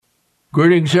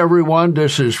Greetings, everyone.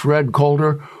 This is Fred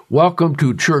Coulter. Welcome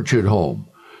to Church at Home.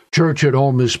 Church at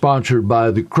Home is sponsored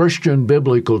by the Christian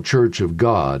Biblical Church of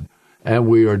God, and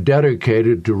we are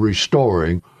dedicated to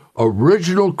restoring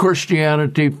original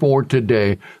Christianity for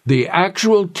today, the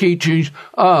actual teachings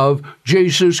of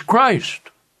Jesus Christ,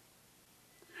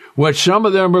 which some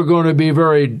of them are going to be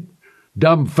very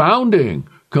dumbfounding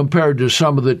compared to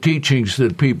some of the teachings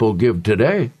that people give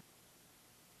today.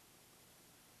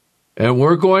 And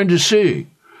we're going to see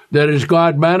that is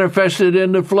God manifested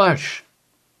in the flesh.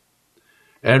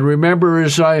 And remember,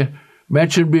 as I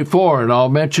mentioned before, and I'll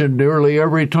mention nearly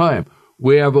every time,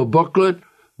 we have a booklet,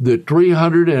 the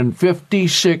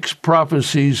 356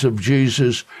 prophecies of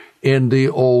Jesus in the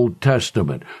Old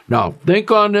Testament. Now,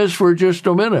 think on this for just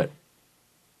a minute.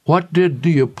 What did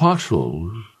the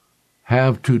apostles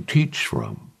have to teach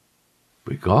from?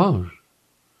 Because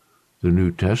the New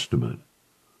Testament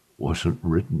wasn't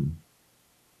written.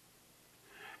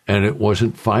 And it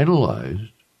wasn't finalized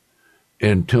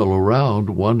until around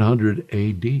 100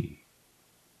 A.D.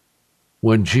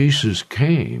 When Jesus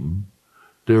came,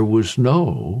 there was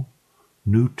no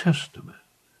New Testament.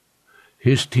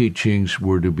 His teachings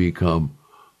were to become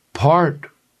part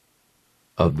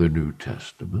of the New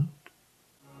Testament,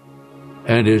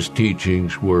 and his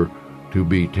teachings were to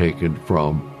be taken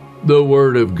from the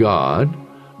Word of God,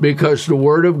 because the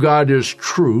Word of God is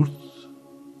truth,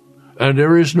 and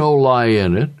there is no lie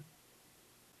in it.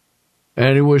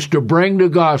 And it was to bring the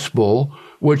gospel,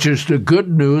 which is the good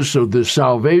news of the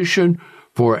salvation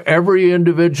for every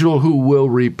individual who will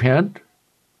repent.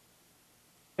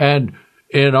 And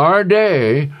in our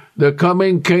day, the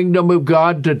coming kingdom of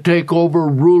God to take over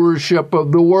rulership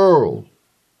of the world.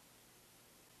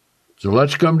 So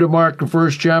let's come to Mark, the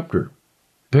first chapter.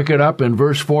 Pick it up in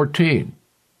verse 14.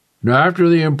 Now, after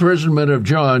the imprisonment of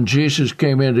John, Jesus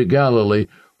came into Galilee,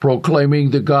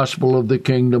 proclaiming the gospel of the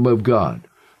kingdom of God.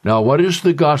 Now, what is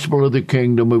the gospel of the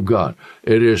kingdom of God?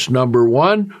 It is, number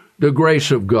one, the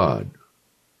grace of God.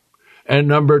 And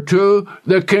number two,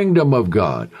 the kingdom of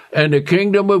God. And the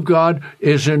kingdom of God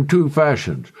is in two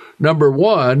fashions. Number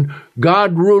one,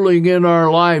 God ruling in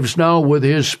our lives now with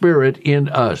his Spirit in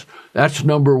us. That's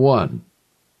number one.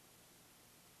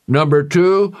 Number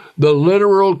two, the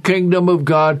literal kingdom of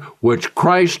God, which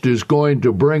Christ is going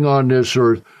to bring on this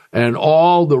earth, and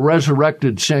all the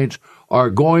resurrected saints are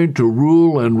going to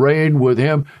rule and reign with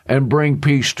him and bring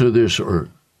peace to this earth.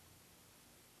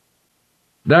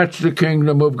 That's the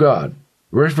kingdom of God.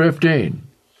 Verse 15,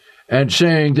 and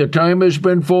saying, the time has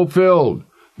been fulfilled.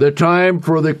 The time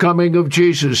for the coming of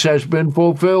Jesus has been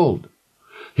fulfilled.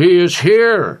 He is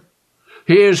here.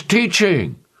 He is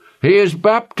teaching. He is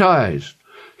baptized.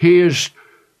 He is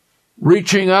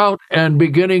reaching out and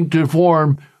beginning to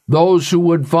form those who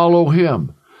would follow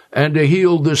him, and to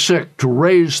heal the sick, to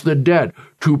raise the dead,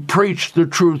 to preach the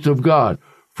truth of God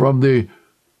from the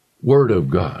Word of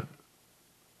God.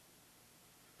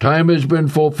 Time has been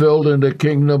fulfilled, and the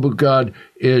kingdom of God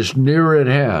is near at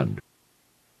hand.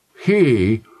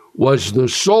 He was the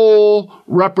sole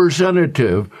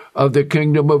representative of the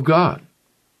kingdom of God.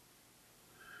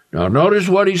 Now notice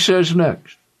what he says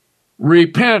next.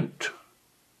 Repent.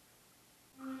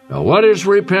 Now what is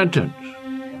repentance?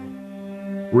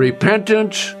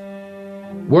 Repentance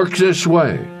works this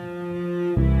way.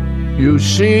 You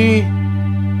see,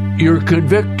 you're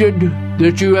convicted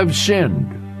that you have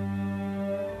sinned.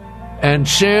 And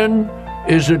sin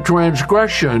is a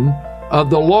transgression of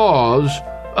the laws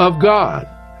of God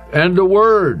and the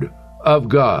Word of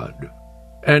God.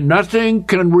 And nothing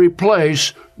can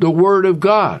replace the Word of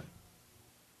God.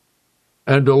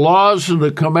 And the laws and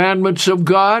the commandments of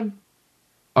God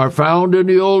are found in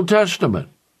the Old Testament.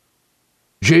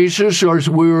 Jesus, as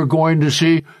we were going to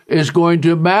see, is going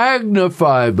to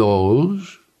magnify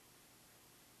those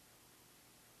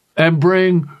and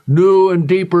bring new and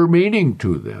deeper meaning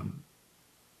to them.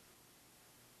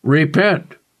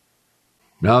 Repent.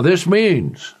 Now this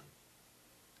means,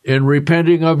 in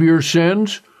repenting of your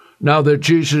sins, now that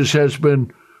Jesus has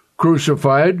been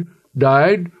crucified,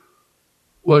 died,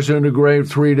 was in the grave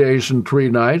 3 days and 3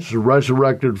 nights,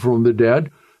 resurrected from the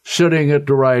dead, sitting at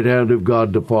the right hand of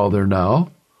God the Father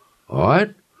now, all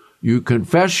right? You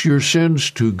confess your sins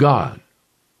to God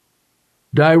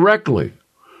directly.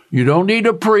 You don't need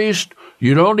a priest.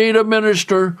 You don't need a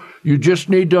minister. You just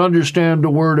need to understand the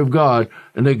Word of God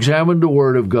and examine the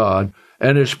Word of God,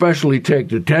 and especially take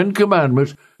the 10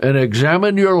 Commandments and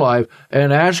examine your life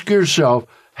and ask yourself,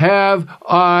 have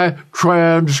I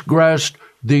transgressed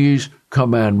these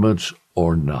commandments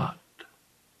or not?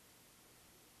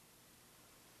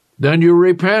 Then you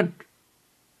repent.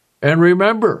 And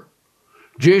remember,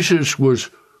 Jesus was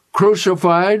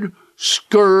crucified,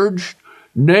 scourged,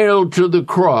 nailed to the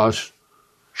cross,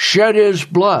 shed his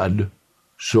blood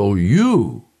so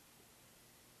you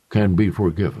can be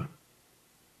forgiven.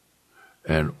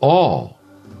 And all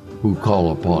who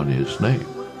call upon his name.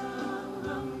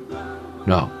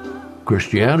 Now,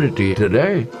 Christianity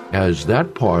today has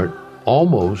that part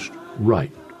almost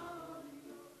right.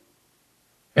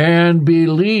 And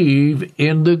believe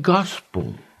in the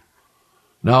gospel.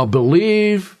 Now,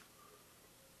 believe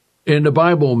in the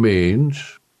Bible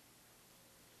means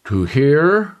to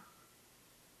hear,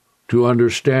 to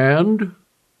understand,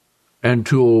 and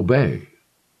to obey.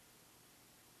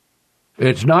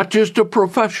 It's not just a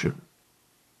profession.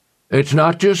 It's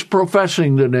not just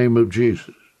professing the name of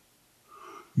Jesus.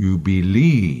 You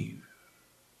believe.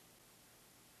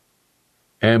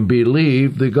 And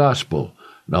believe the gospel.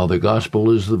 Now, the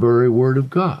gospel is the very word of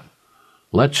God.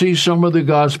 Let's see some of the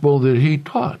gospel that he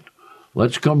taught.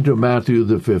 Let's come to Matthew,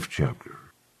 the 5th chapter.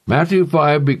 Matthew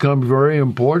 5 becomes very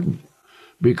important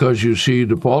because, you see,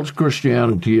 the false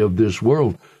Christianity of this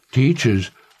world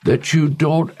teaches that you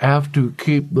don't have to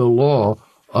keep the law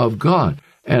of God.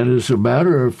 And as a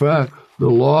matter of fact, the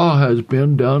law has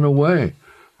been done away.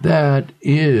 That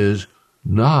is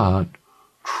not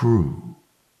true.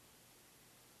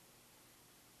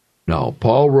 Now,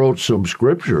 Paul wrote some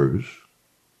scriptures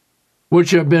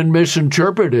which have been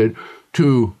misinterpreted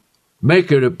to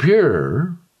make it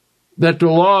appear that the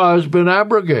law has been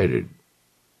abrogated.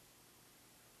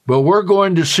 But we're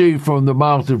going to see from the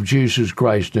mouth of Jesus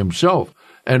Christ himself.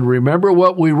 And remember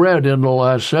what we read in the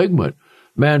last segment.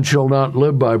 Man shall not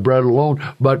live by bread alone,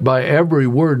 but by every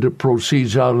word that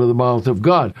proceeds out of the mouth of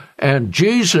God. And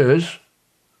Jesus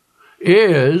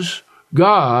is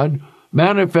God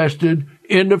manifested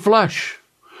in the flesh.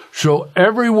 So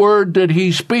every word that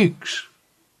he speaks.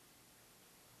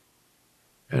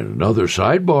 And another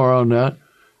sidebar on that,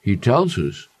 he tells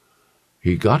us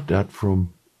he got that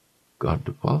from God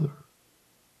the Father.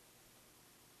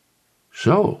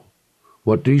 So,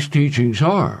 what these teachings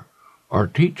are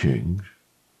teachings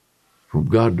from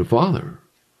God the Father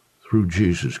through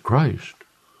Jesus Christ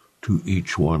to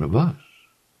each one of us.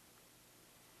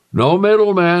 No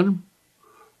middleman.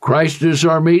 Christ is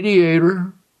our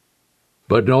mediator,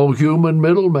 but no human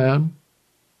middleman.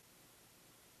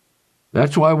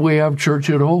 That's why we have church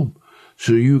at home,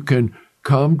 so you can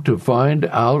come to find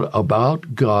out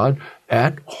about God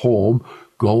at home,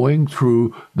 going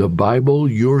through the Bible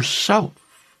yourself.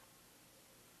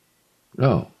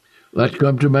 Now, let's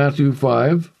come to Matthew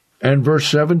 5 and verse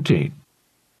 17.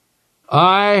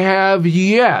 I have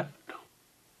yet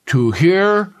to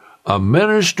hear a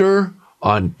minister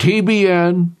on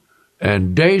TBN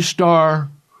and Daystar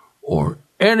or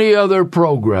any other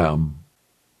program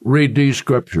read these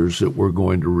scriptures that we're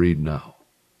going to read now.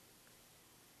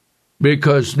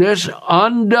 Because this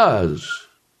undoes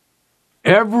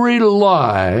every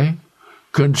lie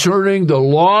concerning the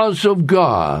laws of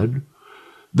God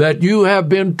that you have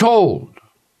been told.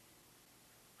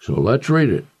 So let's read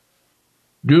it.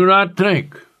 Do not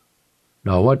think.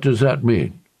 Now, what does that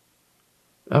mean?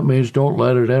 That means don't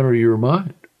let it enter your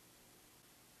mind.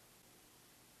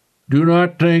 Do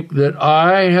not think that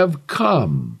I have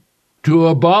come to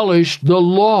abolish the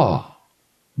law.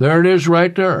 There it is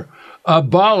right there.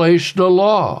 Abolish the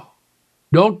law.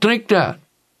 Don't think that.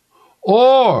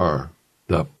 Or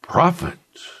the prophets.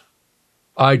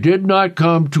 I did not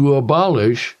come to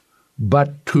abolish,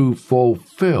 but to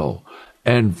fulfill.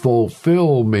 And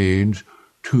fulfill means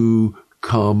to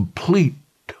complete.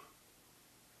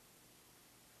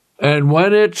 And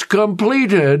when it's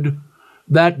completed,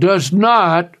 that does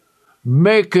not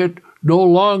make it no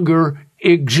longer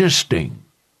existing.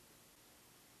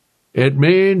 It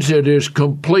means it is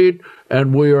complete,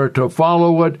 and we are to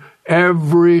follow it,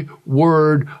 every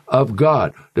word of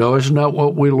God. Now, isn't that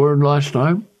what we learned last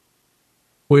time?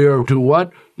 We are to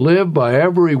what? Live by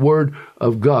every word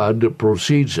of God that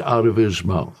proceeds out of his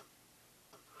mouth.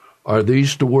 Are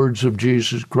these the words of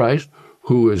Jesus Christ,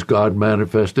 who is God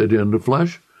manifested in the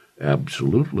flesh?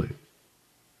 Absolutely.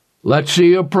 Let's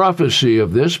see a prophecy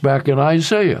of this back in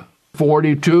Isaiah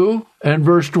 42 and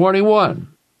verse 21.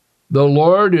 The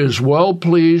Lord is well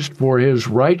pleased for his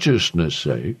righteousness'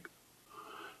 sake.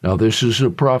 Now, this is a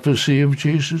prophecy of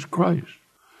Jesus Christ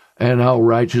and how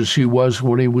righteous he was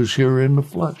when he was here in the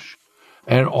flesh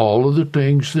and all of the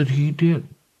things that he did.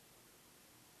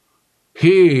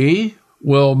 He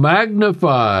will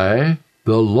magnify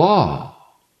the law.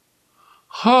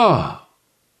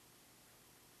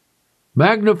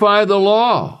 Magnify the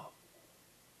law.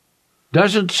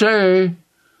 Doesn't say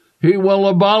he will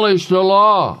abolish the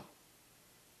law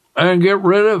and get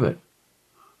rid of it.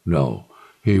 No,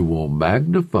 he will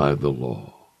magnify the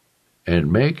law. and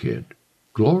make it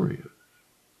glorious.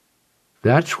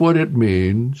 That's what it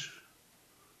means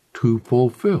to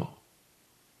fulfill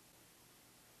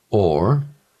or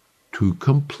to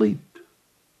complete.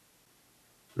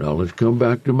 Now let's come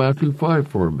back to Matthew 5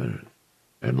 for a minute,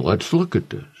 and let's look at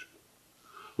this.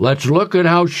 Let's look at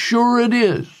how sure it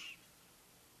is.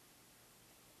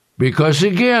 Because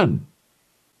again,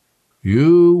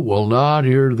 you will not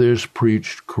hear this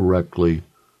preached correctly,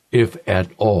 if at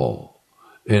all,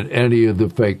 in any of the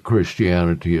fake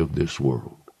Christianity of this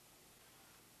world.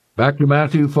 Back to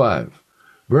Matthew 5,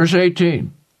 verse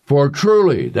 18. For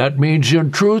truly, that means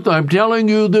in truth, I'm telling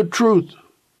you the truth.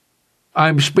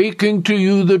 I'm speaking to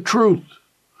you the truth.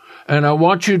 And I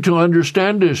want you to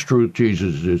understand this truth,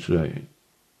 Jesus is saying.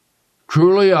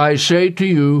 Truly, I say to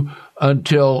you,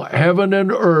 until heaven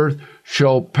and earth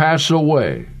shall pass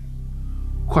away.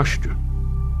 Question,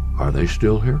 are they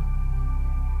still here?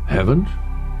 Heavens?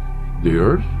 The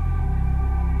earth?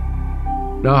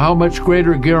 Now, how much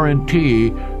greater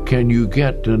guarantee can you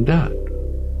get than that?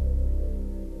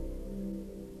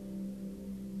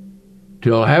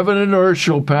 Till heaven and earth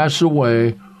shall pass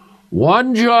away,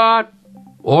 one jot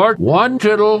or one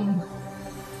tittle,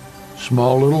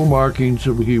 small little markings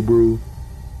of Hebrew,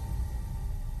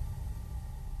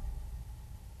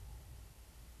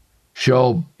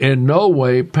 shall in no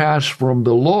way pass from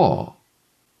the law.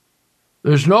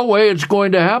 There's no way it's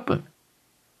going to happen.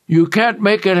 You can't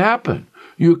make it happen.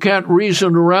 You can't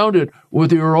reason around it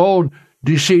with your own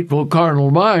deceitful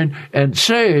carnal mind and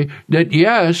say that,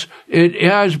 yes, it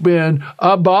has been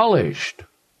abolished.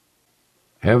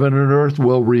 Heaven and earth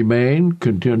will remain,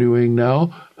 continuing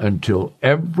now, until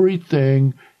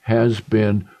everything has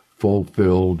been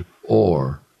fulfilled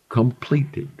or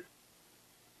completed.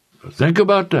 Think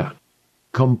about that.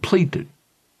 Completed.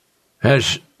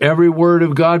 Has every word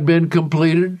of God been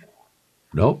completed?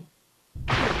 Nope.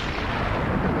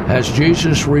 Has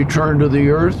Jesus returned to the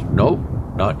earth? Nope,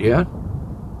 not yet.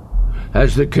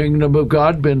 Has the kingdom of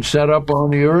God been set up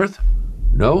on the earth?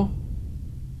 No.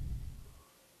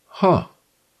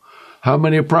 How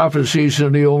many prophecies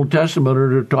in the Old Testament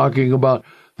are talking about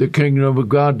the kingdom of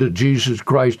God that Jesus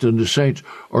Christ and the saints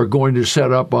are going to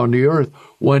set up on the earth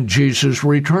when Jesus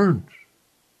returns?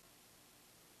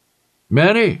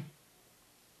 Many.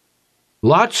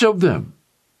 Lots of them.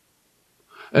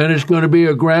 And it's going to be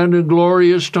a grand and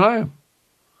glorious time.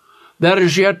 That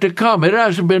is yet to come. It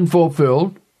hasn't been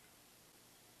fulfilled.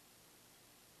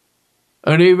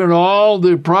 And even all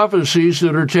the prophecies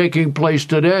that are taking place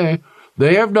today,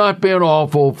 they have not been all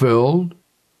fulfilled.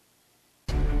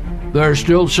 There are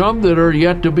still some that are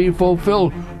yet to be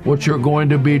fulfilled, which are going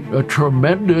to be a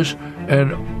tremendous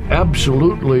and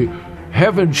absolutely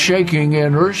heaven-shaking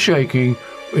and earth-shaking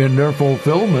in their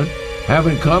fulfillment.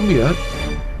 Haven't come yet.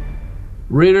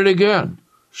 Read it again,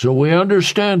 so we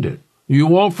understand it. You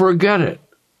won't forget it.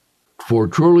 For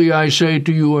truly I say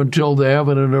to you, until the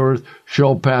heaven and earth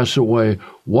shall pass away,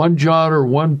 one jot or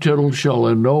one tittle shall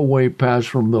in no way pass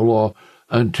from the law,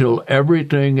 until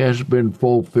everything has been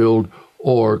fulfilled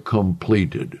or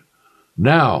completed.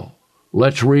 Now,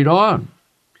 let's read on,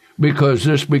 because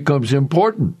this becomes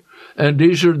important. And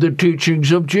these are the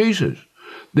teachings of Jesus.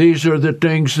 These are the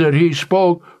things that he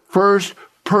spoke, first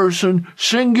person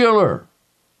singular.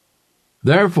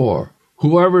 Therefore,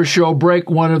 whoever shall break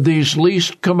one of these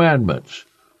least commandments.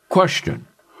 Question,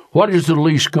 what is the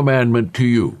least commandment to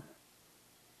you?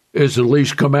 Is the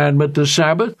least commandment the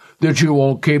Sabbath, that you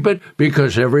won't keep it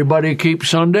because everybody keeps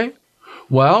Sunday?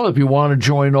 Well, if you want to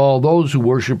join all those who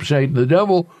worship Satan the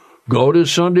devil, go to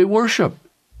Sunday worship.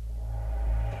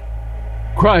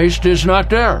 Christ is not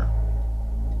there.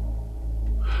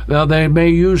 Now, they may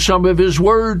use some of his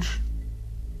words,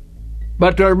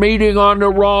 but they're meeting on the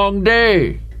wrong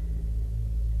day.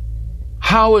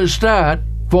 How is that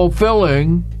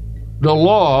fulfilling the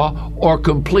law or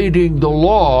completing the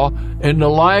law in the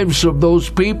lives of those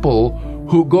people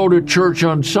who go to church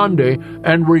on Sunday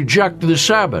and reject the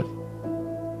Sabbath?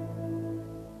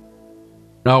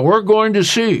 Now, we're going to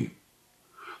see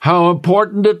how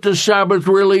important that the Sabbath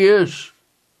really is.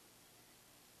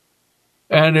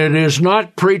 And it is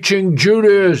not preaching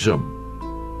Judaism.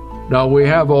 Now, we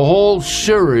have a whole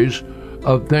series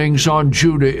of things on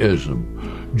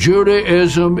Judaism.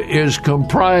 Judaism is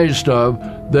comprised of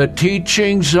the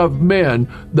teachings of men,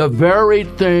 the very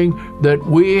thing that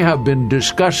we have been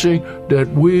discussing that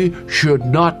we should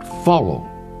not follow.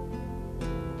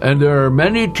 And there are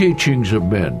many teachings of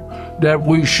men that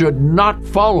we should not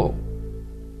follow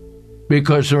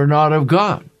because they're not of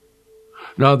God.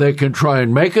 Now, they can try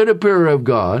and make it appear of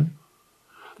God.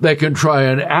 They can try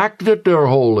and act that they're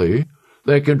holy.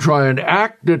 They can try and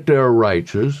act that they're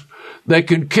righteous. They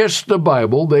can kiss the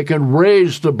Bible. They can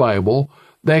raise the Bible.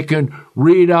 They can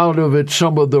read out of it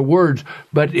some of the words.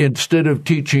 But instead of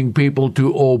teaching people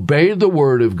to obey the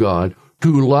Word of God,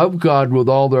 to love God with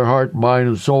all their heart, mind,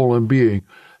 and soul and being,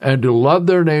 and to love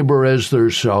their neighbor as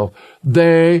their self,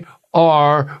 they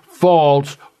are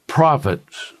false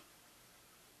prophets.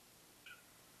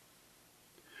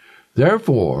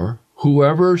 Therefore,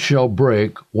 whoever shall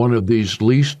break one of these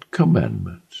least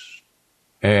commandments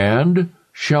and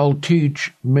shall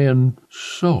teach men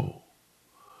so.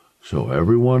 So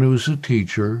everyone who's a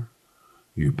teacher,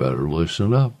 you better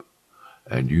listen up,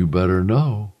 and you better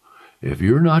know, if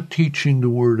you're not teaching the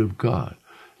Word of God,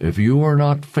 if you are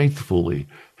not faithfully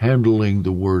handling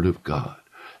the Word of God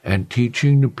and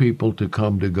teaching the people to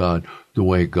come to God the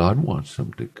way God wants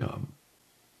them to come,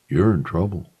 you're in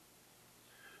trouble.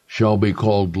 Shall be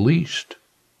called least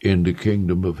in the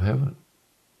kingdom of heaven.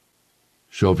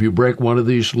 So if you break one of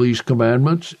these least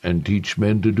commandments and teach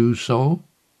men to do so,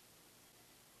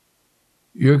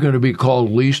 you're going to be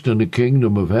called least in the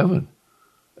kingdom of heaven.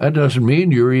 That doesn't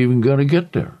mean you're even going to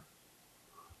get there.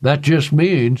 That just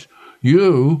means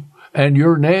you and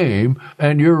your name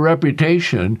and your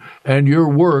reputation and your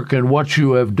work and what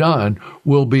you have done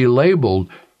will be labeled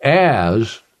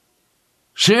as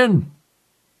sin,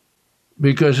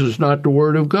 because it's not the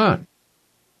Word of God.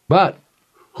 But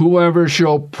whoever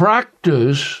shall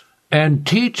practice and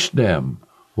teach them,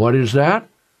 what is that?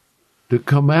 The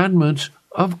commandments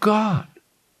of God.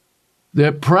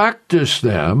 That practice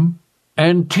them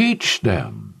and teach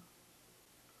them.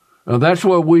 Now that's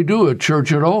what we do at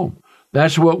Church at Home.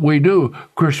 That's what we do,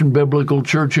 Christian Biblical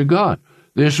Church of God.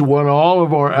 This is what all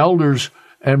of our elders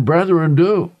and brethren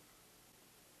do.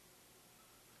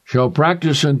 Shall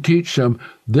practice and teach them,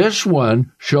 this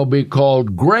one shall be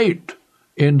called great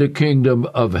in the kingdom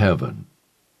of heaven.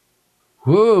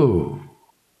 Whoa!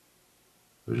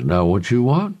 Isn't that what you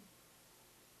want?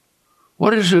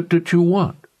 What is it that you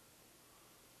want?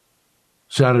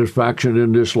 Satisfaction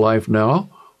in this life now?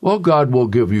 Well, God will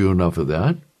give you enough of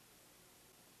that.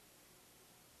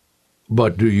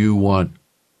 But do you want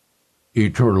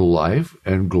eternal life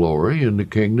and glory in the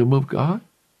kingdom of God?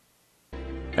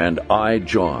 And I,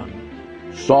 John,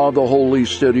 saw the holy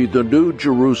city, the new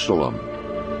Jerusalem,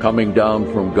 coming down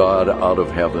from God out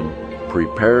of heaven,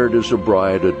 prepared as a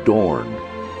bride adorned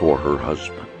for her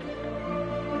husband.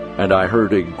 And I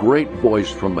heard a great voice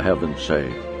from heaven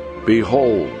say,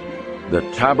 Behold, the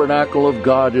tabernacle of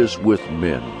God is with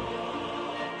men,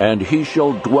 and he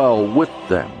shall dwell with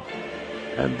them,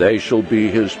 and they shall be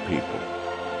his people,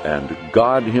 and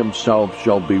God himself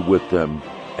shall be with them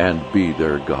and be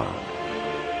their God.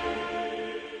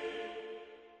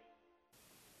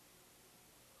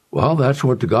 Well, that's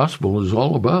what the gospel is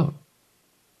all about.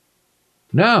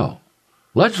 Now,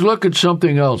 let's look at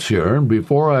something else here, and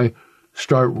before I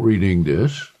start reading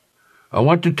this, I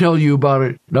want to tell you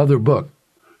about another book,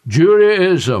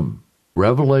 Judaism,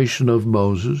 Revelation of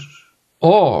Moses,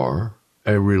 or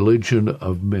A Religion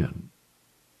of Men.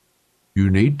 You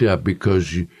need that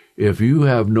because if you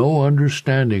have no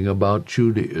understanding about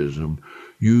Judaism,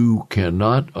 you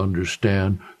cannot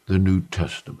understand the New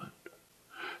Testament.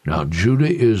 Now,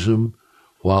 Judaism,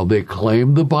 while they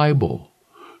claim the Bible,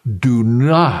 do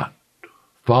not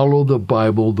follow the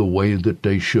Bible the way that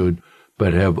they should,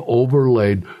 but have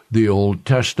overlaid the Old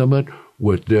Testament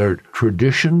with their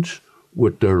traditions,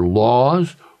 with their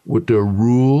laws, with their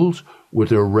rules, with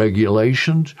their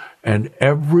regulations, and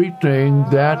everything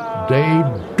that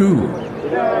they do.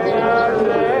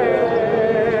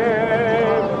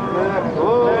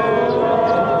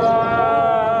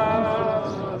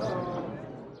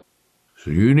 So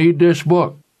you need this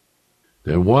book.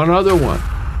 Then one other one,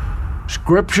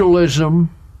 Scripturalism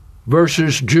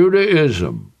versus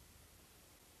Judaism.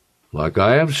 Like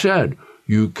I have said,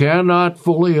 you cannot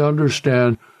fully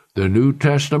understand the New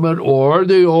Testament or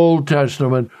the Old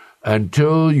Testament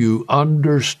until you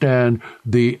understand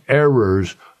the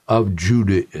errors of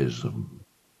Judaism.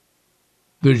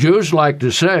 The Jews like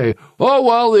to say, oh,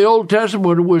 well, the Old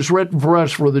Testament was written for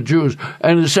us, for the Jews,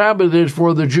 and the Sabbath is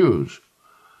for the Jews.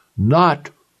 Not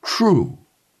true.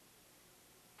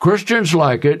 Christians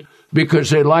like it because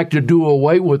they like to do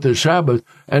away with the Sabbath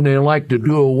and they like to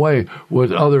do away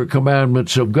with other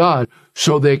commandments of God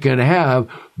so they can have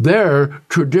their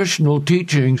traditional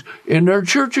teachings in their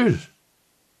churches.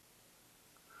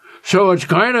 So it's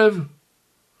kind of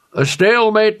a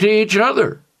stalemate to each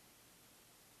other.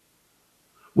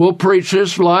 We'll preach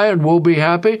this lie and we'll be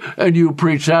happy, and you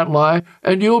preach that lie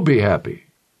and you'll be happy.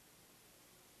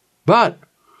 But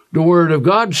the Word of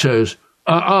God says,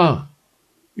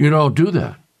 you don't do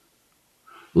that.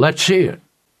 Let's see it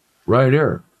right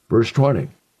here, verse 20.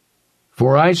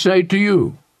 For I say to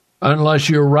you, unless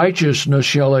your righteousness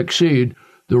shall exceed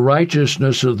the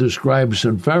righteousness of the scribes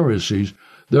and Pharisees,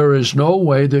 there is no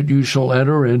way that you shall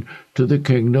enter into the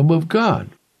kingdom of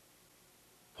God.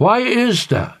 Why is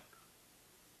that?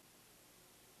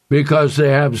 Because they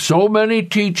have so many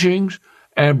teachings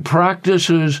and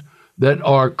practices that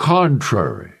are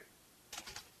contrary.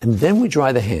 And then we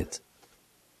dry the hands.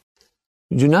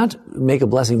 Do not make a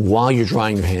blessing while you're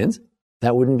drying your hands.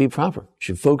 That wouldn't be proper. You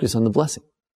should focus on the blessing.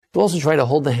 But also try to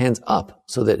hold the hands up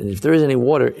so that if there is any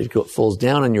water, it falls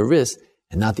down on your wrist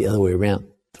and not the other way around.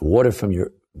 The water from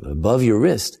above your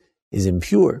wrist is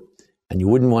impure, and you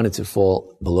wouldn't want it to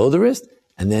fall below the wrist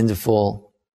and then to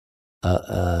fall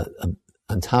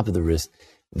on top of the wrist.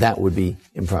 That would be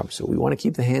improper. So we want to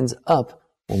keep the hands up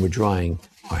when we're drying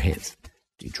our hands.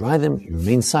 You dry them, you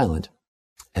remain silent,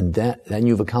 and then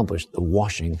you've accomplished the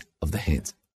washing of the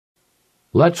hands.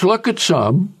 Let's look at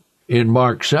some in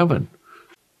Mark 7.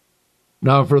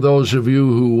 Now, for those of you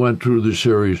who went through the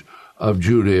series of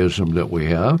Judaism that we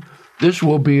have, this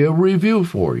will be a review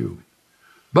for you.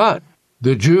 But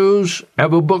the Jews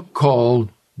have a book called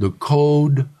the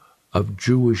Code of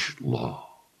Jewish Law.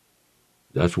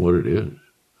 That's what it is.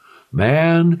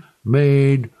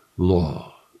 Man-made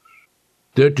laws.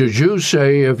 That the Jews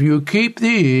say, if you keep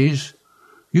these,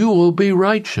 you will be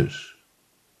righteous.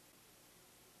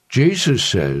 Jesus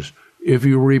says, if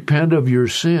you repent of your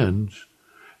sins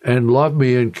and love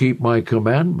me and keep my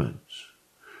commandments,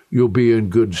 you'll be in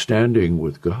good standing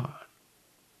with God.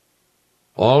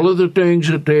 All of the things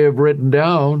that they have written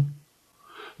down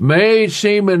may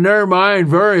seem in their mind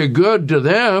very good to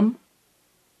them,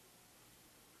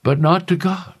 but not to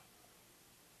God.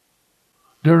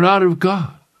 They're not of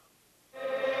God.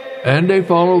 And they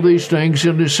follow these things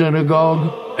in the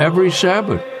synagogue every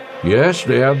Sabbath. Yes,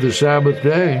 they have the Sabbath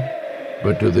day,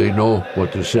 but do they know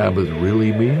what the Sabbath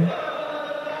really means?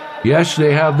 Yes,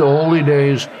 they have the holy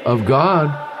days of God,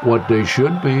 what they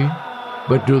should be,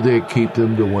 but do they keep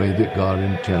them the way that God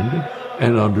intended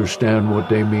and understand what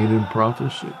they mean in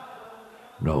prophecy?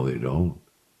 No, they don't.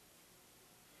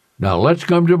 Now let's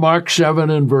come to Mark 7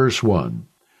 and verse 1.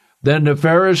 Then the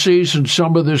Pharisees and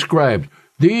some of the scribes,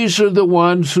 these are the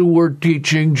ones who were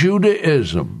teaching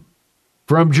Judaism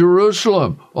from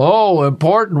Jerusalem. Oh,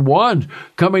 important ones,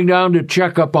 coming down to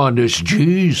check up on this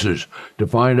Jesus to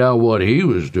find out what he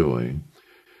was doing,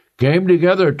 came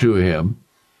together to him,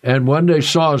 and when they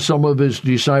saw some of his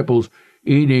disciples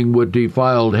eating with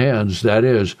defiled hands, that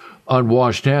is,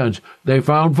 unwashed hands, they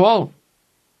found fault.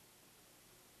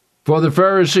 For the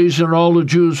Pharisees and all the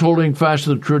Jews holding fast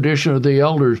the tradition of the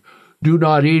elders do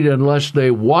not eat unless they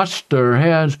wash their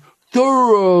hands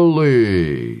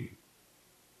thoroughly.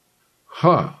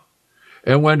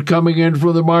 And when coming in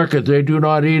from the market, they do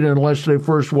not eat unless they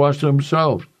first wash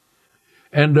themselves.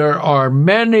 And there are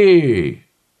many,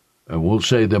 and we'll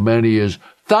say the many is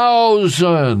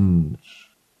thousands,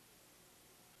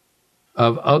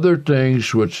 of other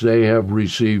things which they have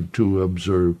received to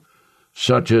observe,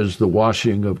 such as the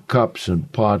washing of cups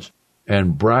and pots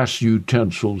and brass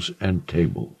utensils and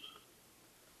tables.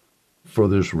 For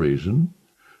this reason,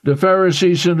 the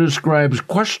Pharisees and the scribes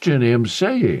question him,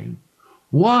 saying,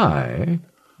 why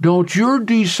don't your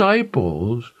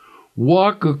disciples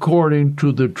walk according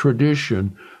to the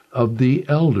tradition of the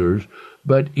elders,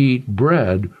 but eat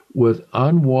bread with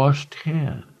unwashed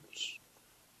hands?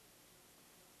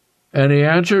 And he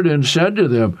answered and said to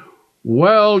them,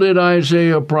 well did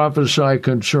Isaiah prophesy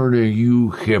concerning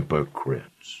you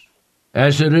hypocrites.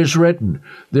 As it is written,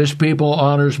 this people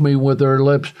honors me with their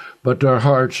lips, but their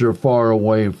hearts are far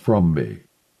away from me.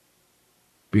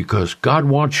 Because God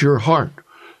wants your heart.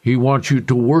 He wants you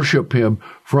to worship him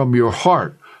from your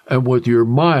heart and with your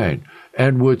mind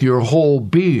and with your whole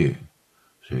being.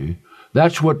 See,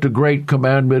 that's what the great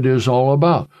commandment is all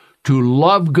about. To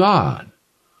love God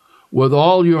with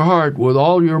all your heart, with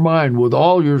all your mind, with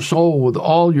all your soul, with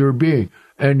all your being,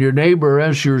 and your neighbor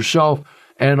as yourself.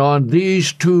 And on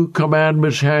these two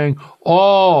commandments hang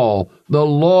all the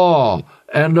law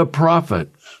and the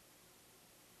prophets.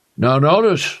 Now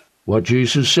notice what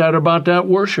Jesus said about that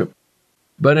worship.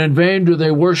 But in vain do they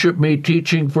worship me,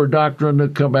 teaching for doctrine the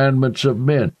commandments of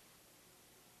men.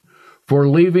 For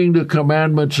leaving the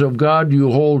commandments of God,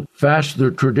 you hold fast the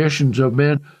traditions of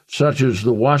men, such as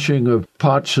the washing of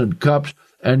pots and cups,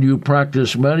 and you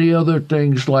practice many other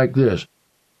things like this.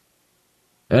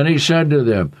 And he said to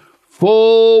them,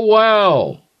 full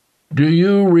well do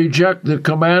you reject the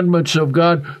commandments of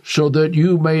God so that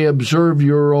you may observe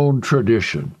your own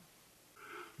tradition.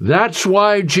 That's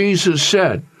why Jesus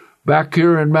said, back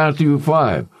here in Matthew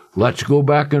 5, let's go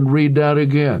back and read that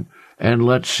again, and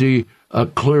let's see a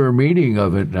clear meaning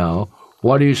of it now.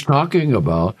 what he's talking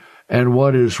about and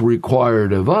what is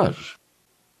required of us.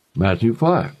 Matthew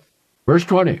 5, verse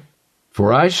 20.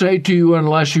 For I say to you,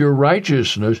 unless your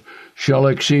righteousness shall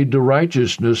exceed the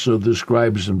righteousness of the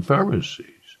scribes and Pharisees.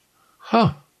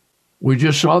 We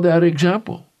just saw that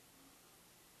example.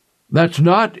 That's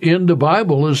not in the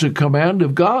Bible as a command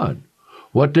of God,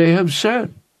 what they have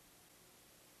said.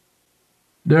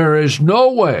 There is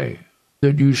no way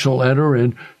that you shall enter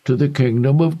into the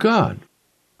kingdom of God.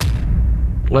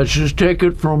 Let's just take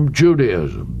it from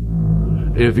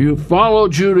Judaism. If you follow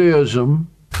Judaism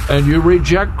and you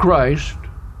reject Christ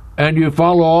and you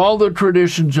follow all the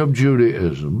traditions of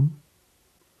Judaism,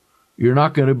 you're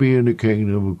not going to be in the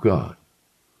kingdom of God.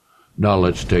 Now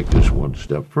let's take this one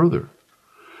step further.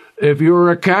 If you're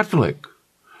a Catholic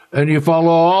and you follow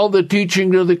all the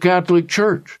teaching of the Catholic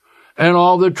Church and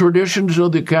all the traditions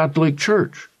of the Catholic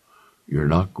Church, you're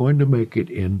not going to make it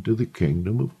into the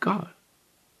kingdom of God.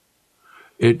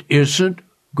 It isn't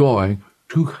going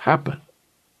to happen.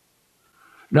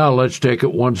 Now let's take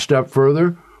it one step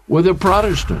further with the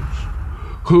Protestants,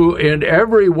 who in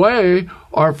every way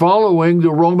are following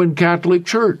the Roman Catholic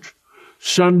Church.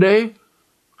 Sunday,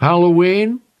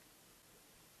 Halloween,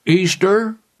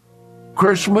 Easter,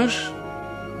 Christmas,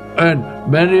 and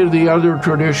many of the other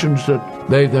traditions that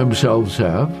they themselves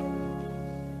have.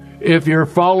 If you're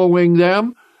following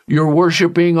them, you're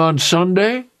worshiping on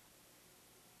Sunday,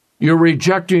 you're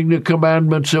rejecting the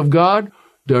commandments of God,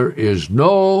 there is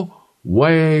no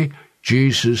way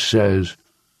Jesus says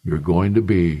you're going to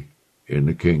be in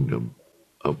the kingdom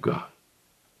of God.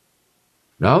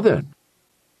 Now then,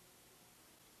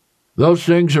 those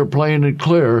things are plain and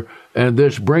clear, and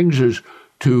this brings us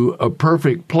to a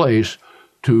perfect place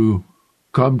to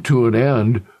come to an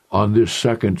end on this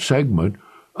second segment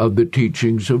of the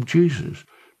teachings of Jesus,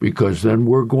 because then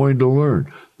we're going to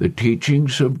learn the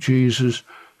teachings of Jesus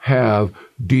have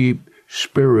deep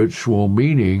spiritual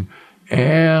meaning,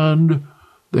 and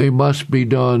they must be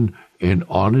done in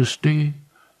honesty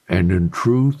and in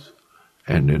truth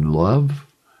and in love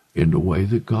in the way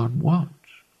that God wants,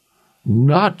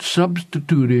 not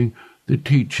substituting the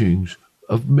teachings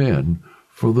of men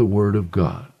for the Word of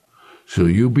God. So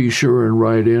you be sure and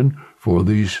write in for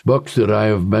these books that I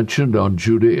have mentioned on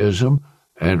Judaism,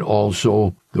 and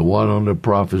also the one on the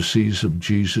prophecies of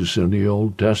Jesus in the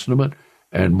Old Testament,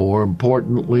 and more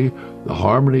importantly, the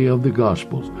Harmony of the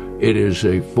Gospels. It is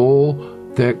a full,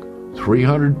 thick,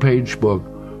 300-page book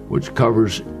which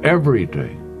covers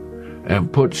everything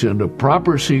and puts in the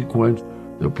proper sequence,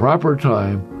 the proper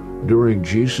time during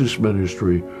Jesus'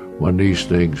 ministry when these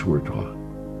things were taught.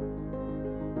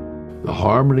 The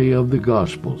Harmony of the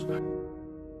Gospels.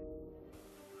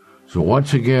 So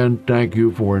once again, thank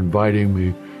you for inviting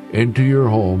me into your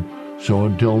home. So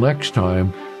until next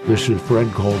time, this is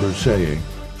Fred Calder saying,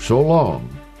 so long,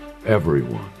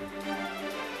 everyone.